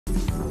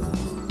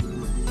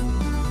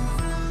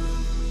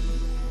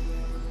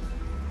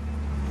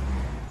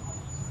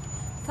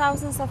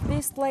Thousands of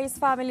displaced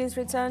families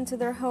returned to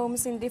their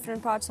homes in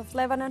different parts of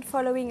Lebanon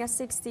following a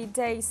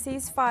 60-day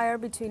ceasefire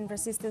between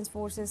resistance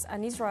forces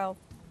and Israel.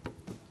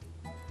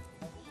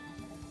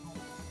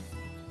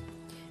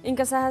 In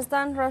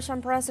Kazakhstan,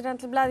 Russian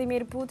President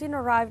Vladimir Putin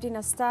arrived in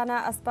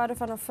Astana as part of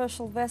an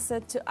official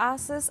visit to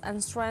assess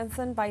and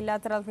strengthen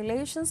bilateral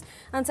relations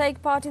and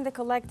take part in the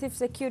Collective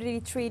Security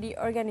Treaty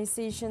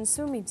Organization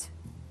summit.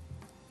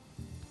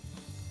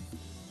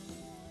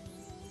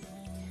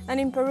 And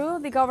in Peru,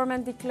 the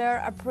government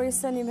declared a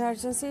prison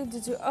emergency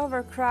due to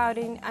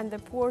overcrowding and the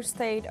poor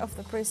state of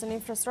the prison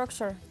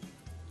infrastructure.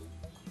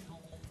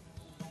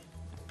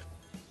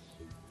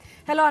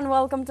 Hello and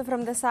welcome to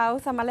From the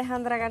South. I'm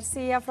Alejandra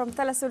Garcia from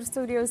teleSUR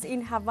Studios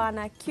in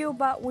Havana,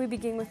 Cuba. We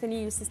begin with the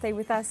news. Stay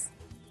with us.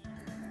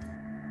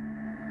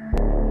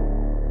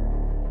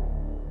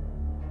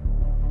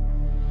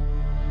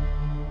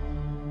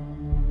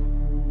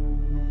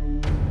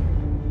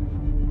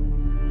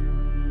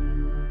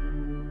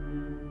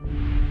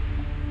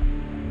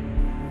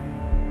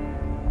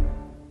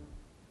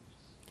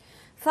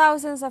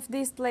 Thousands of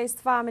displaced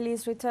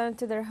families returned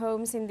to their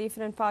homes in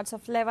different parts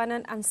of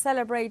Lebanon and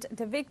celebrate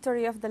the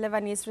victory of the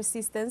Lebanese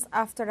resistance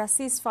after a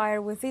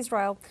ceasefire with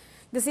Israel.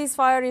 The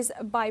ceasefire is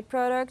a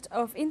byproduct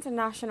of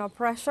international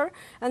pressure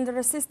and the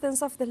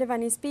resistance of the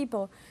Lebanese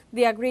people.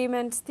 The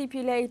agreement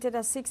stipulated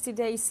a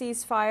 60-day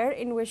ceasefire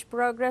in which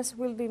progress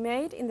will be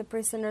made in the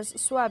prisoners'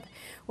 swap,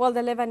 while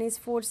the Lebanese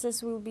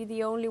forces will be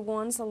the only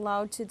ones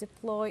allowed to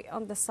deploy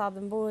on the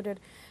southern border.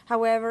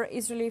 However,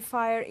 Israeli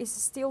fire is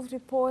still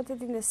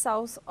reported in the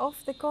south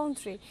of the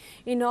country.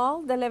 In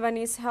all, the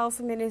Lebanese Health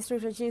Ministry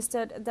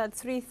registered that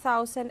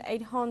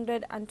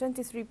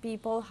 3,823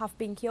 people have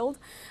been killed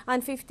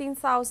and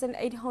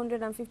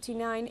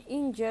 15,859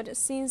 injured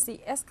since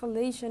the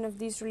escalation of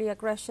the Israeli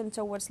aggression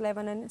towards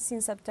Lebanon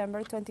since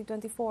September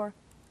 2024.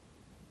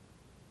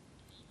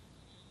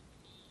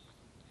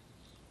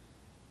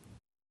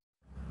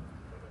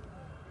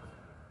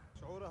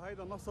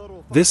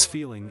 This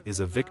feeling is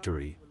a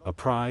victory, a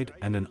pride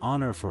and an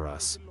honor for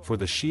us, for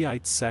the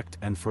Shiite sect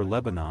and for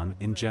Lebanon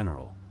in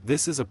general.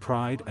 This is a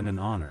pride and an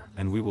honor,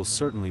 and we will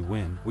certainly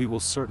win. We will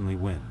certainly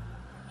win.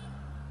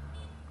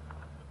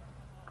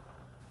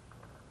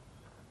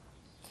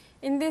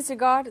 In this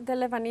regard, the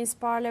Lebanese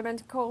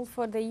parliament called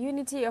for the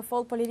unity of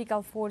all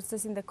political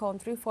forces in the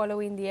country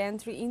following the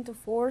entry into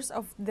force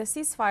of the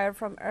ceasefire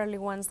from early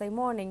Wednesday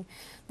morning.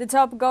 The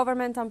top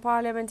government and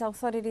parliament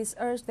authorities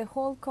urged the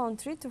whole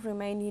country to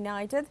remain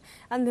united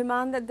and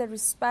demanded the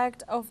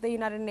respect of the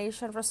United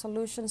Nations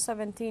Resolution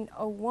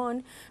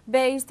 1701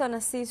 based on a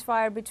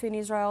ceasefire between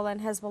Israel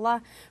and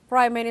Hezbollah.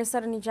 Prime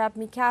Minister Najib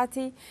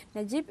Mikati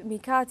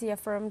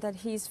affirmed that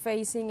he is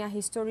facing a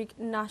historic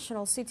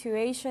national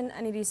situation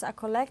and it is a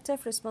collective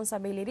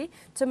responsibility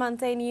to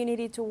maintain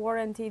unity to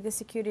guarantee the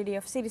security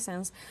of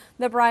citizens.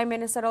 The Prime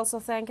Minister also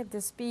thanked the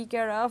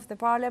Speaker of the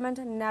Parliament,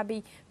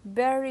 Nabi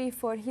Berri,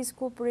 for his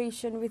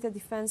cooperation with the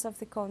defense of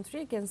the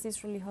country against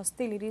Israeli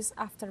hostilities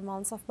after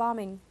months of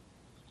bombing.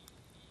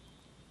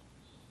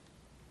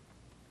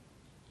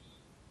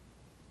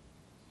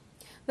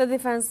 The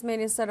Defense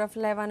Minister of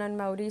Lebanon,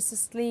 Maurice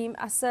Slim,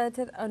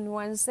 asserted on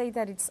Wednesday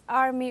that its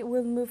army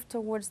will move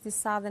towards the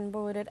southern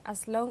border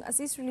as long as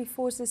Israeli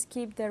forces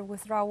keep their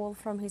withdrawal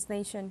from his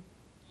nation.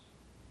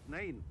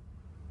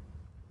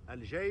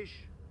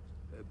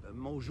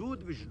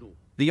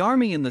 The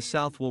army in the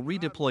south will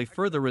redeploy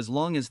further as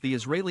long as the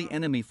Israeli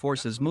enemy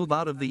forces move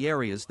out of the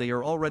areas they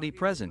are already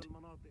present,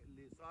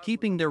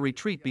 keeping their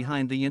retreat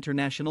behind the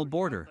international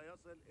border.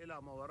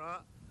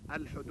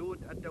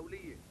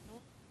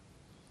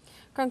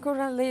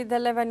 Concurrently, the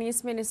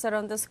Lebanese minister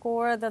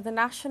underscored that the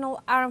national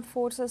armed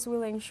forces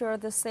will ensure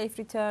the safe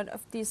return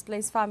of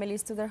displaced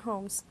families to their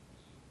homes.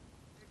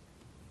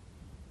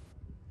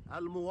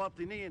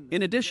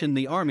 In addition,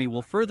 the army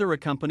will further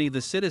accompany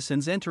the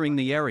citizens entering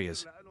the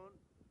areas,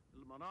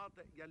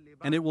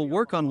 and it will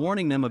work on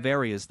warning them of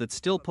areas that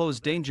still pose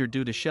danger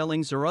due to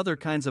shellings or other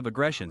kinds of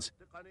aggressions.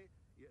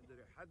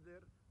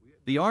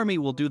 The army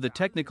will do the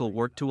technical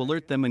work to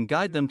alert them and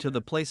guide them to the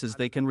places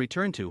they can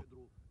return to.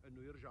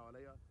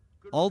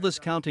 All this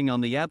counting on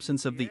the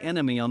absence of the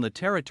enemy on the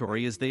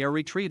territory as they are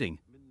retreating.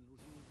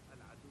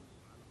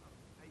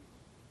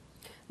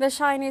 The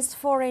Chinese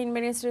Foreign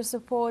Ministry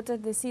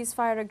supported the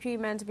ceasefire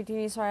agreement between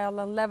Israel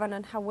and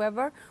Lebanon,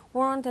 however,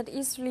 warned that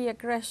Israeli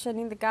aggression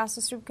in the Gaza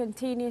Strip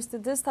continues to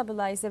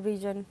destabilize the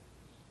region.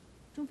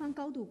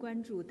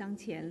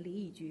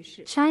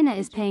 China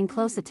is paying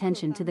close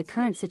attention to the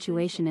current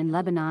situation in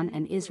Lebanon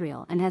and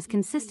Israel and has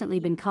consistently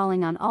been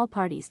calling on all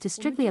parties to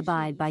strictly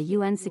abide by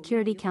UN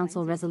Security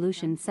Council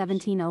Resolution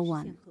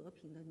 1701.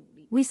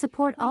 We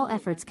support all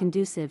efforts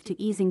conducive to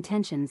easing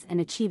tensions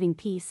and achieving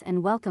peace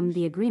and welcome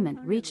the agreement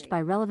reached by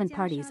relevant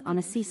parties on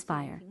a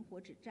ceasefire.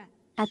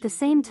 At the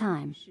same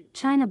time,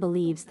 China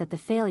believes that the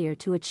failure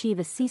to achieve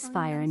a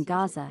ceasefire in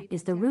Gaza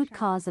is the root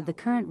cause of the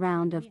current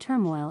round of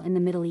turmoil in the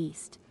Middle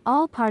East.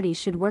 All parties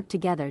should work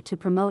together to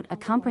promote a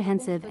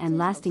comprehensive and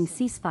lasting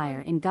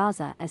ceasefire in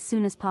Gaza as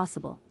soon as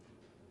possible.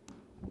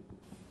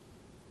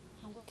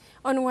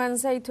 On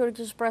Wednesday,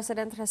 Turkish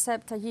President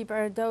Recep Tayyip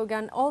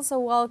Erdogan also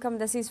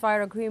welcomed the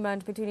ceasefire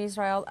agreement between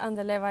Israel and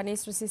the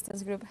Lebanese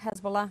resistance group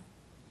Hezbollah.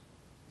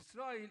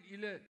 İsrail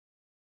ile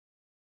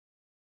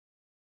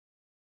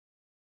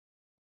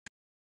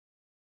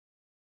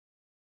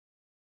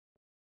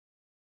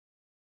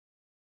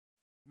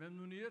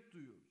memnuniyet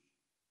duyuyoruz.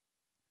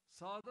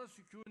 Sahada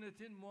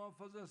sükunetin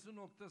muhafazası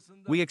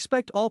noktasında We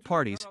expect all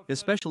parties,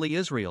 especially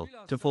Israel,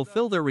 to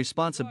fulfill their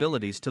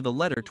responsibilities to the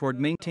letter toward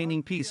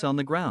maintaining peace on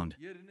the ground.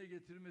 yerine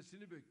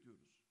getirmesini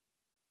bekliyoruz.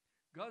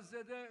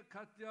 Gazze'de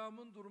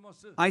katliamın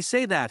durması I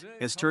say that,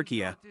 as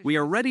Turkey, we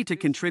are ready to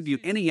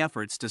contribute any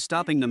efforts to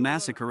stopping the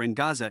massacre in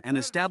Gaza and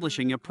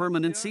establishing a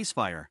permanent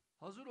ceasefire.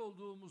 hazır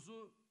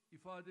olduğumuzu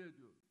ifade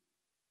ediyoruz.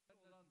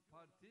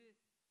 Parti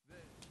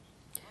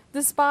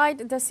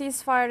Despite the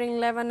ceasefire in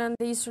Lebanon,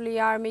 the Israeli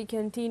army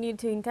continued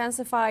to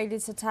intensify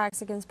its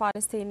attacks against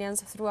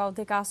Palestinians throughout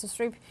the Gaza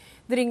Strip.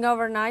 During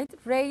overnight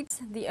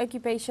raids, the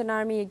occupation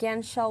army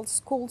again shelled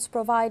schools,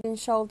 providing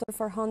shelter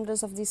for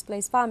hundreds of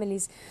displaced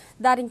families.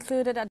 That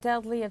included a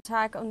deadly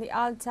attack on the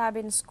Al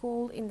Tabin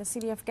school in the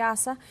city of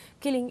Gaza,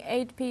 killing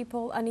 8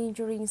 people and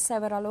injuring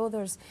several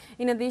others.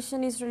 In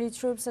addition, Israeli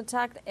troops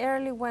attacked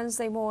early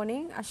Wednesday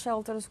morning a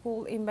shelter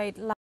school in Beit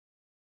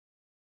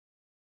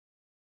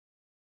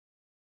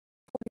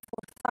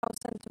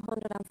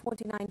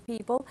 249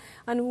 people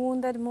and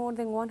wounded more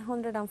than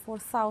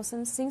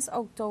 104,000 since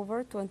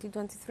October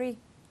 2023.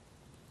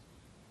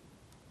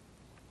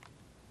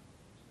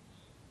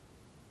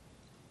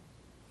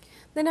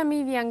 The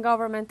Namibian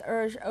government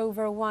urged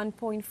over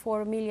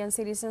 1.4 million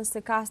citizens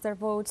to cast their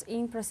votes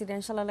in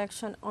presidential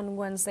election on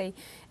Wednesday.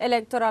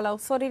 Electoral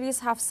authorities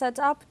have set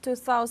up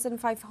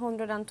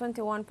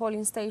 2,521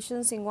 polling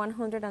stations in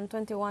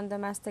 121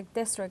 domestic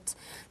districts.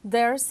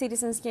 There,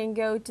 citizens can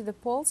go to the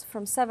polls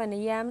from 7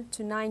 a.m.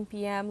 to 9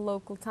 p.m.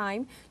 local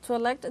time to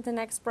elect the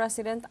next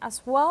president,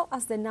 as well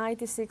as the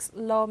 96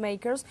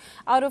 lawmakers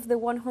out of the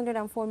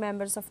 104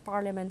 members of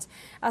parliament,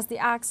 as the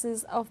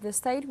axis of the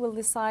state will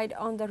decide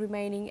on the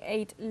remaining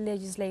 8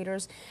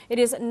 legislators. It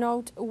is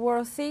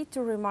noteworthy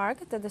to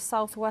remark that the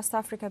South West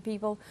Africa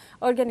People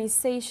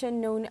organization,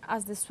 known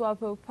as the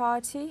SWAPO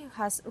Party,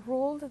 has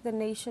ruled the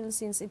nation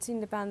since its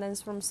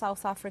independence from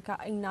South Africa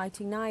in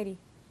 1990.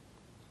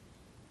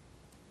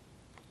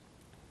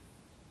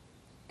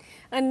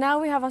 And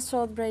now we have a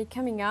short break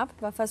coming up,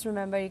 but first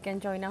remember you can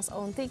join us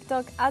on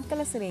TikTok at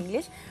teleSUR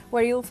English,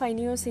 where you'll find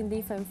news in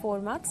different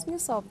formats,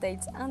 news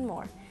updates and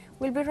more.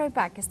 We'll be right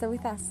back. Stay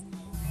with us.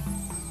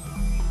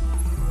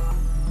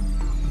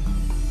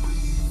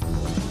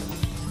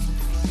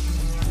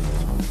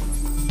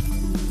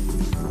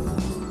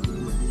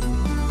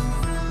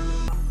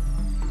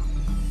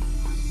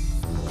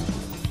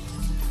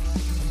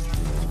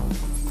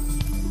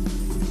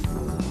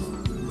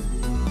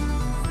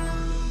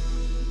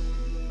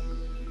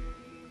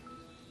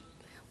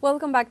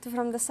 Welcome back to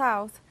From the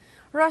South.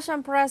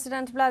 Russian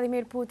President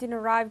Vladimir Putin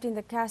arrived in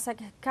the Kazakh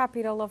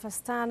capital of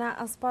Astana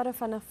as part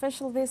of an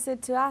official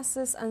visit to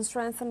assess and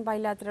strengthen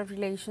bilateral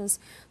relations.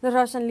 The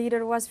Russian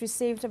leader was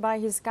received by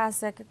his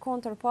Kazakh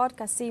counterpart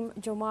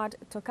Kassym-Jomart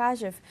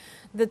Tokayev.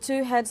 The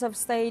two heads of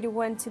state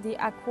went to the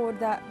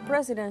Akorda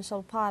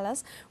presidential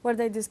palace, where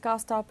they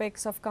discussed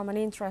topics of common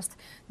interest.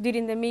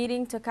 During the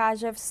meeting,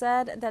 Tokayev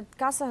said that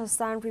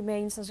Kazakhstan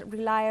remains a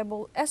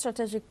reliable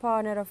strategic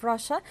partner of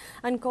Russia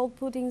and called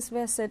Putin's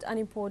visit an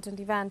important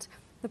event.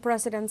 The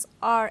presidents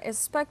are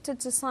expected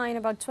to sign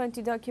about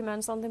 20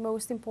 documents on the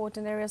most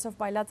important areas of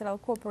bilateral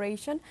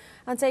cooperation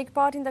and take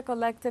part in the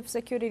Collective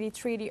Security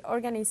Treaty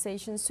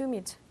Organization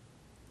summit.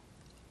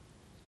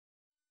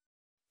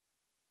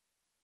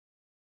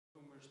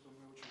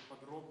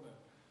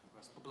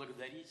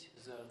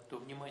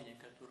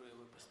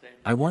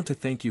 I want to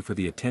thank you for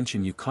the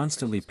attention you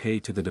constantly pay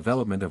to the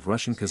development of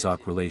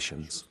Russian-Kazakh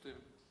relations.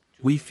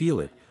 We feel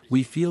it.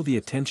 We feel the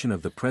attention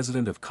of the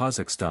President of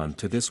Kazakhstan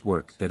to this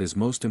work that is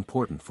most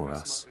important for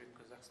us.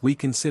 We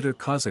consider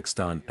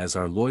Kazakhstan as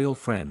our loyal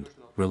friend,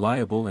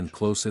 reliable and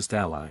closest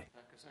ally.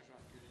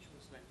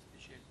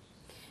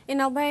 In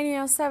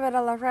Albania,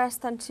 several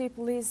arrests and 2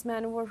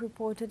 policemen were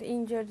reported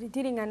injured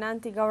during an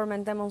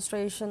anti-government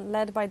demonstration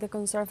led by the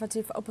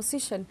conservative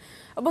opposition.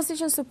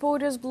 Opposition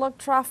supporters blocked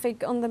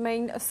traffic on the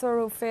main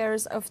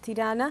thoroughfares of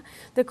Tirana,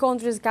 the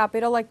country's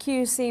capital,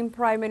 accusing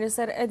Prime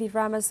Minister Edi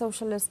Rama's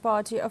Socialist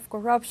Party of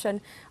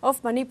corruption,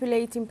 of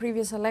manipulating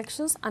previous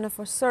elections and of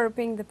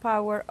usurping the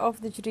power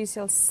of the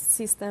judicial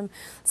system.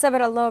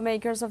 Several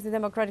lawmakers of the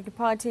Democratic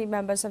Party,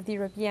 members of the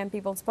European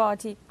People's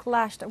Party,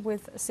 clashed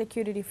with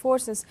security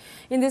forces.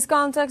 In this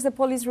context, the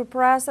police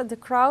repressed the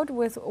crowd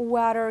with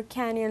water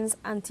cannons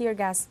and tear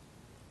gas.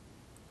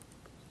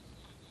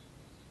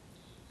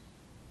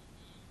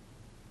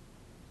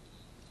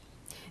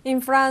 In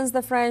France,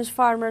 the French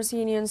farmers'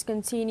 unions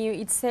continue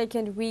its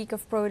second week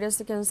of protest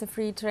against the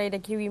free trade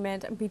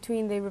agreement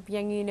between the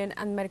European Union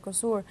and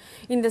Mercosur.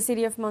 In the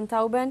city of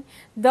Montauban,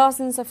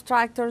 dozens of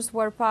tractors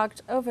were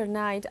parked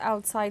overnight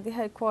outside the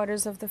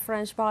headquarters of the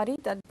French body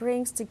that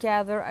brings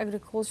together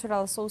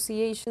agricultural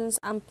associations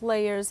and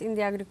players in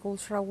the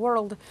agricultural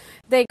world.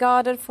 They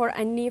gathered for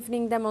an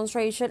evening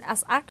demonstration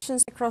as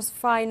actions across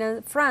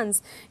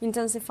France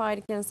intensified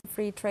against the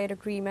free trade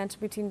agreement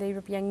between the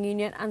European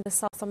Union and the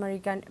South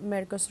American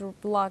Mercosur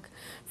bloc.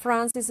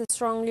 France is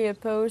strongly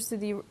opposed to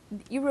the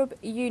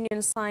European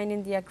Union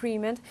signing the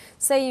agreement,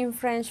 saying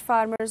French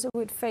farmers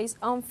would face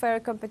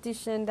unfair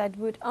competition that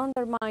would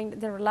undermine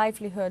their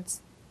livelihoods.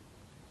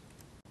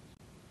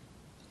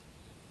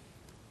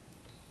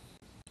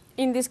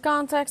 In this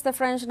context, the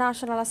French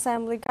National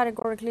Assembly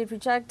categorically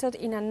rejected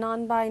in a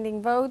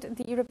non-binding vote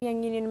the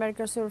European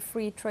Union-Mercosur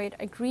Free Trade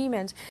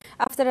Agreement.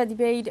 After a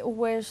debate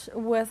with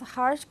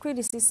harsh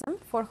criticism,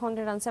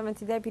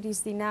 470 deputies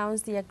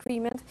denounced the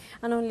agreement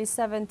and only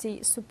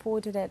 70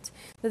 supported it.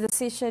 The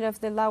decision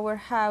of the lower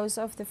house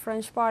of the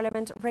French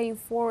Parliament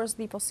reinforced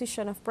the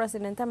position of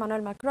President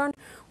Emmanuel Macron,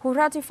 who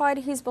ratified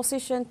his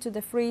position to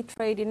the free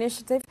trade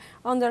initiative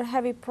under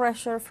heavy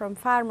pressure from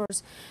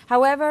farmers.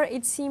 However,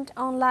 it seemed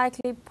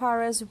unlikely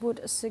Paris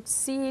would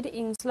succeed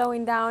in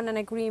slowing down an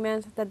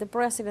agreement that the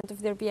President of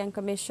the European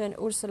Commission,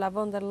 Ursula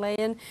von der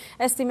Leyen,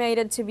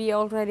 estimated to be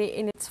already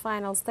in its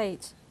final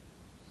stage.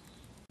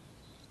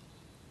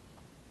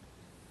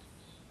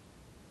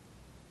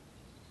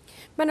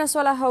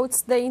 Venezuela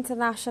hosts the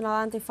International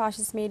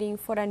Anti-Fascist Meeting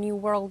for a New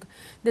World.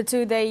 The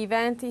two-day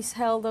event is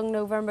held on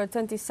November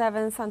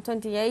 27th and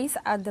 28th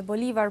at the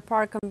Bolivar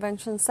Park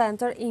Convention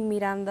Center in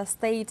Miranda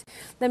State.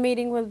 The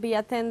meeting will be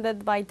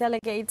attended by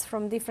delegates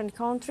from different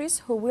countries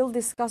who will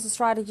discuss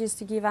strategies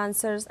to give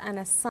answers and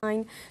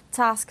assign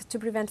tasks to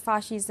prevent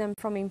fascism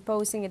from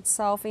imposing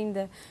itself in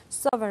the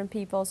sovereign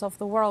peoples of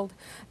the world.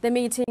 The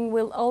meeting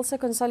will also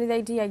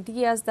consolidate the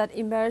ideas that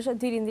emerged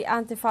during the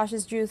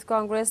Anti-Fascist Youth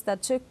Congress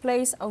that took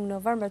place on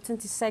November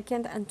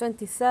 22nd and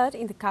 23rd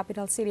in the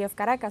capital city of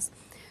Caracas.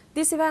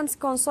 These events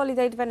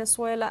consolidate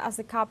Venezuela as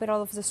the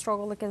capital of the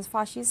struggle against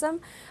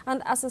fascism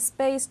and as a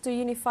space to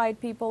unify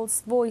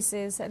people's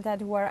voices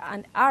that were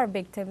and are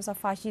victims of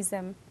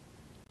fascism.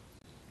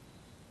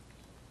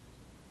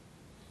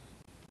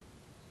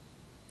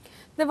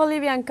 The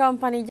Bolivian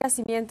company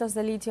Yacimientos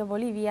de Litio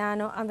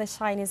Boliviano and the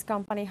Chinese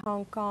company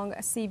Hong Kong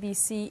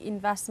CBC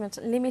Investment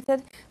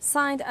Limited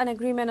signed an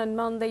agreement on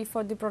Monday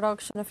for the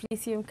production of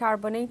lithium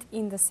carbonate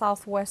in the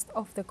southwest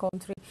of the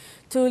country.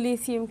 2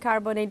 lithium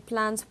carbonate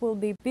plants will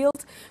be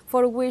built,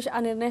 for which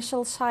an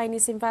initial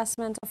Chinese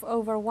investment of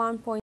over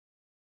 1.0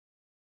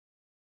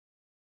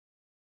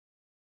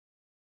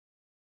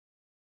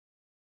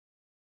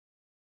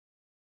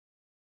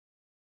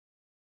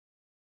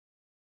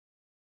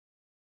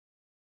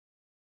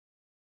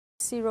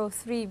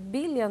 $3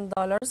 billion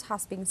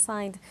has been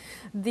signed.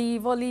 The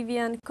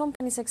Bolivian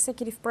company's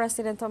executive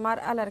president Omar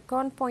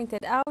Alarcón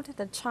pointed out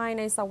that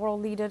China is a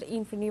world leader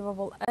in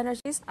renewable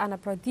energies and a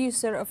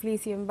producer of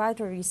lithium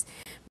batteries.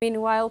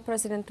 Meanwhile,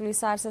 President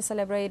Luis Arce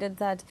celebrated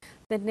that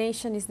the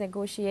nation is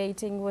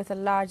negotiating with the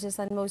largest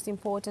and most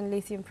important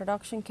lithium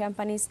production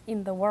companies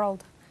in the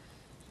world.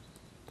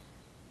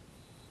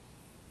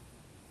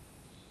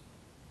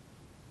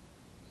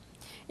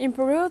 In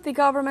Peru, the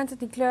government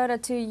declared a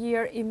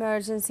 2-year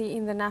emergency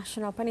in the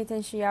National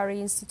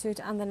Penitentiary Institute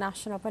and the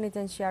National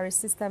Penitentiary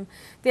System.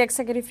 The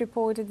executive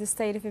reported the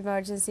state of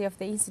emergency of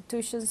the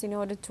institutions in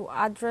order to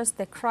address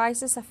the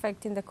crisis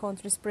affecting the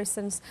country's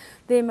prisons.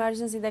 The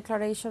emergency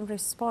declaration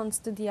responds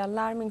to the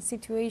alarming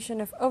situation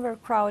of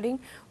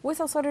overcrowding, with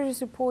authorities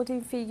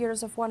reporting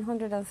figures of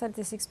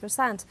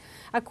 136%.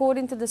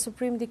 According to the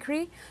Supreme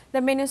Decree,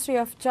 the Ministry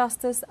of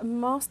Justice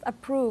must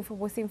approve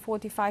within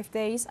 45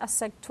 days a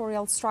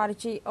sectorial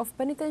strategy of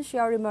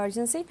penitentiary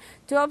emergency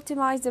to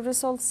optimize the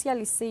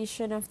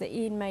resocialization of the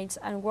inmates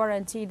and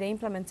guarantee the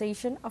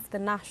implementation of the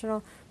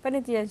national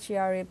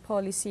penitentiary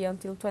policy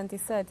until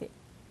 2030.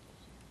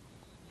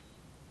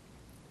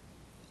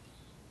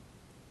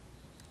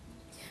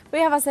 We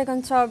have a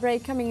second short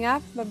break coming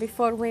up, but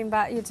before we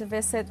invite you to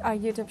visit our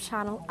YouTube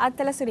channel at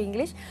teleSUR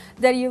English,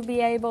 there you'll be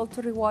able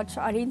to rewatch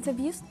our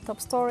interviews, top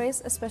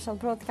stories, special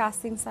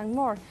broadcastings and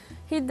more.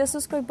 Hit the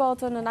subscribe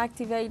button and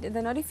activate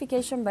the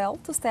notification bell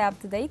to stay up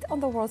to date on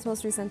the world's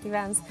most recent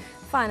events.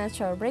 Find a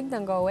short break,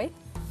 don't go away.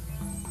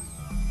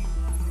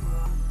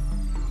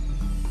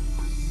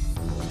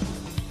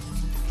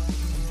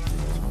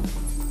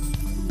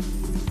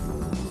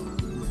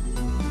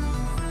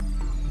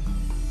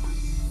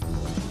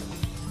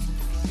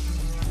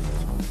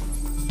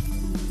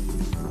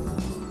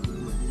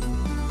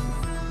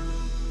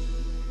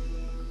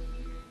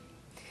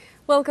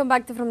 Welcome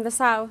back to From the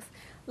South.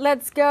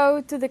 Let's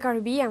go to the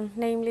Caribbean,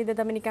 namely the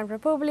Dominican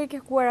Republic,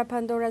 where a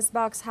Pandora's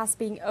box has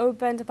been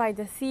opened by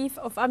the thief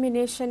of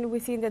ammunition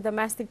within the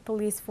domestic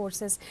police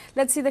forces.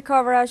 Let's see the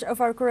coverage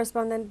of our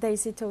correspondent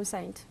Daisy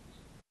Toussaint.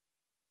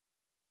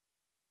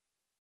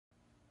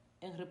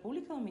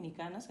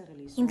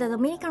 In the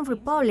Dominican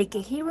Republic,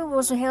 a hearing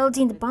was held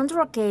in the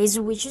Pandora case,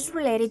 which is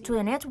related to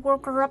a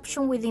network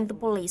corruption within the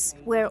police,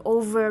 where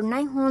over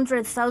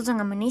 900,000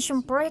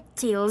 ammunition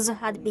projectiles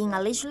had been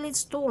allegedly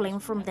stolen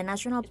from the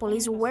National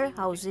Police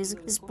warehouses,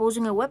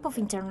 exposing a web of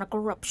internal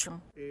corruption.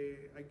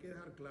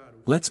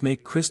 Let's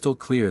make crystal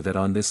clear that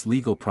on this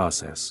legal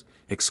process,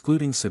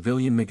 excluding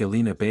civilian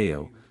Miguelina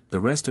Bello, the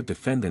rest of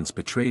defendants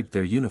betrayed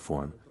their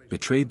uniform,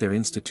 betrayed their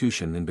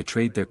institution and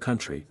betrayed their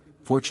country.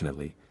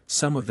 Fortunately,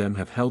 some of them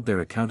have held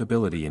their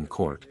accountability in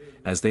court,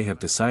 as they have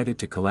decided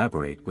to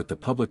collaborate with the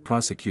public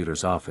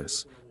prosecutor's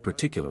office.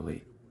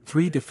 Particularly,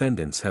 3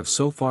 defendants have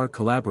so far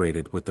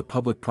collaborated with the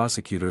public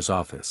prosecutor's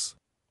office.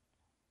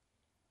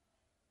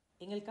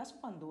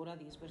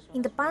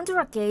 In the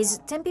Pandora case,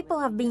 10 people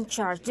have been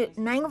charged,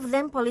 9 of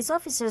them police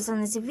officers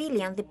and a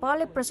civilian. The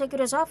public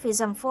prosecutor's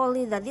office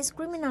unfolded that this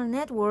criminal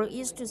network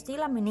used to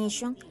steal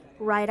ammunition.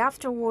 Right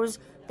afterwards,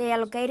 they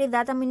allocated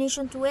that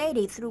ammunition to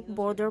 80 through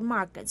border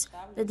markets.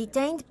 The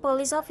detained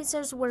police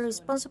officers were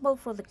responsible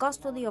for the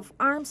custody of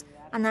arms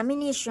and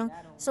ammunition,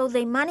 so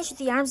they managed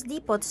the arms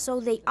depot, so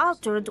they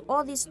altered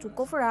all this to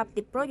cover up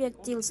the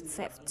projectiles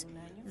theft.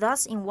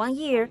 Thus, in 1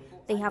 year,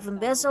 they have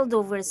embezzled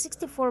over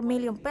 64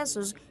 million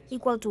pesos,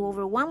 equal to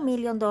over $1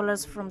 million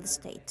from the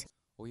state.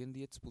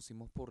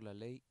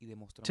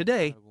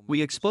 Today,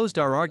 we exposed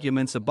our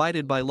arguments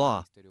abided by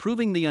law,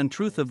 proving the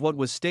untruth of what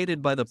was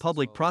stated by the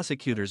public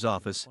prosecutor's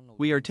office.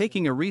 We are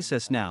taking a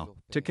recess now.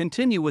 To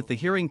continue with the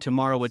hearing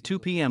tomorrow at 2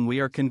 p.m. We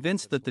are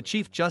convinced that the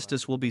Chief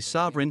Justice will be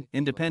sovereign,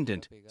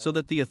 independent, so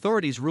that the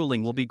authorities'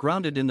 ruling will be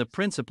grounded in the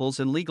principles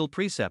and legal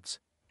precepts.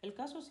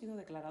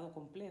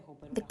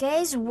 The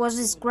case was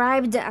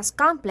described as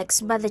complex,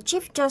 but the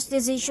Chief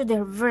Justice issued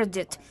a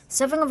verdict.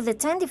 7 of the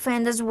 10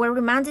 defendants were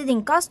remanded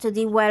in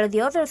custody, while the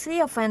other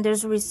 3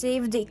 offenders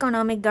received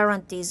economic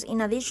guarantees,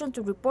 in addition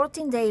to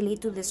reporting daily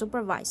to the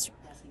supervisor.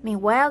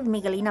 Meanwhile,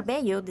 Miguelina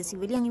Bello, the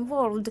civilian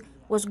involved,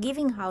 was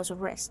given house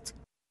arrest.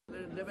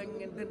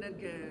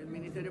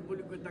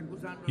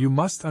 You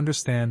must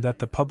understand that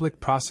the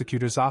public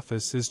prosecutor's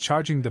office is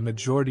charging the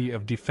majority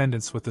of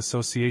defendants with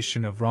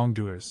association of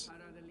wrongdoers,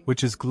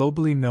 which is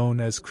globally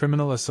known as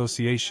criminal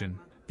association.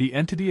 The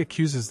entity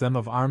accuses them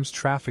of arms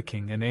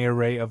trafficking and an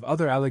array of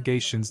other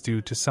allegations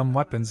due to some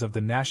weapons of the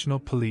national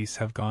police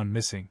have gone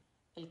missing.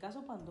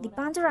 The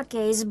Pandora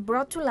case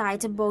brought to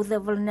light both the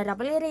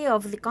vulnerability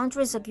of the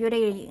country's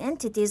security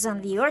entities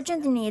and the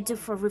urgent need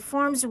for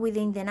reforms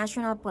within the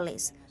national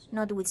police.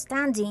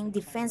 Notwithstanding,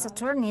 defense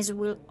attorneys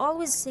will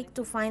always seek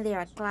to find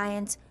their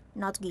clients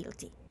not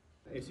guilty.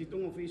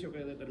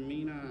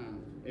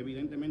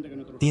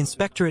 The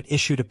inspectorate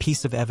issued a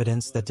piece of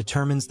evidence that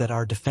determines that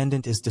our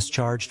defendant is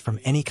discharged from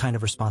any kind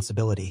of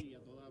responsibility,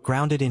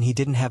 grounded in he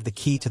didn't have the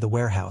key to the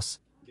warehouse,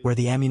 where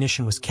the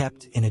ammunition was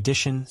kept. In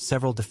addition,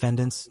 several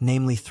defendants,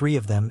 namely 3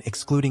 of them,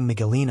 excluding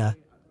Miguelina,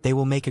 they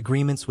will make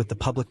agreements with the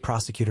public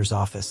prosecutor's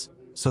office,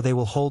 so they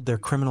will hold their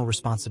criminal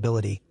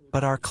responsibility.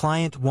 But our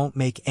client won't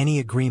make any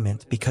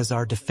agreement because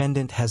our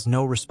defendant has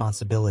no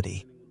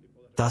responsibility.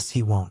 Thus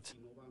he won't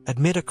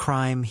admit a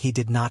crime he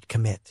did not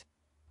commit.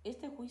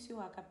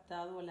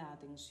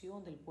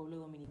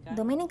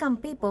 Dominican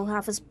people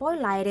have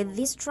spotlighted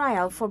this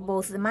trial for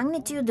both the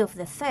magnitude of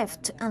the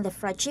theft and the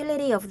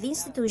fragility of the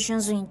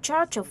institutions in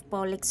charge of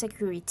public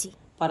security.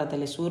 Para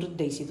teleSUR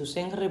de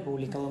Institución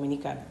República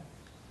Dominicana.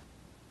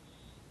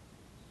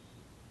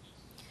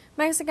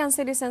 Mexican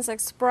citizens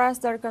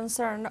expressed their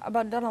concern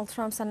about Donald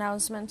Trump's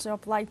announcement to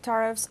apply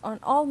tariffs on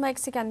all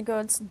Mexican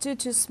goods due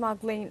to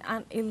smuggling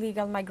and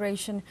illegal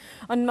migration.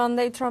 On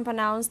Monday, Trump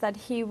announced that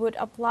he would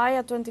apply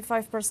a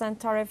 25%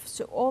 tariff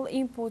to all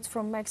imports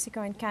from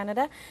Mexico and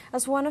Canada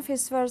as one of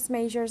his first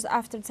measures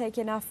after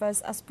taking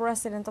office as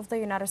President of the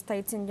United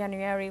States in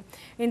January.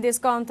 In this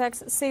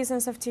context,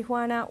 citizens of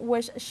Tijuana,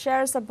 which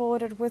shares a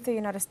border with the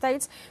United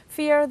States,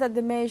 fear that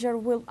the measure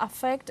will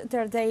affect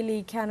their daily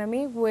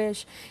economy,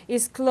 which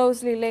is closely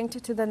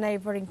linked to the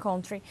neighboring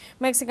country.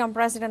 Mexican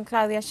President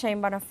Claudia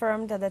Sheinbaum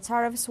affirmed that the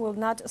tariffs will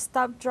not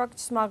stop drug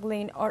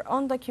smuggling or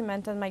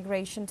undocumented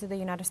migration to the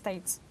United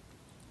States.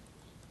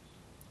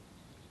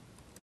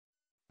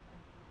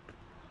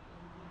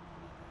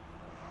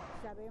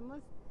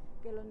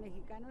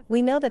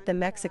 We know that the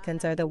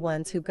Mexicans are the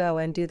ones who go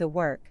and do the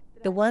work,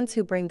 the ones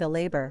who bring the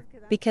labor,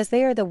 because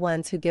they are the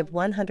ones who give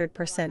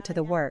 100% to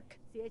the work.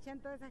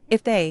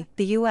 If they,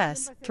 the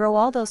U.S., throw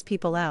all those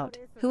people out,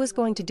 who is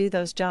going to do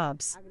those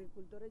jobs?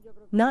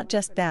 Not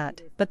just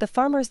that, but the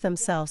farmers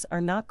themselves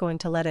are not going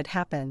to let it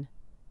happen.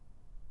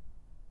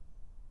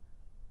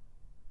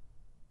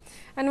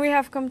 And we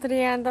have come to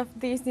the end of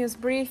this news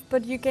brief,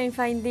 but you can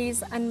find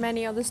these and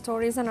many other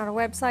stories on our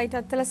website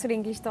at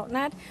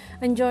telesurenglish.net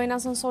and join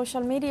us on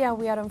social media.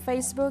 We are on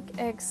Facebook,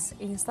 X,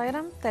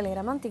 Instagram,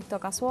 Telegram and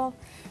TikTok as well.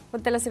 For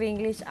TeleSUR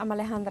English, I'm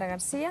Alejandra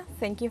Garcia.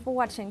 Thank you for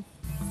watching.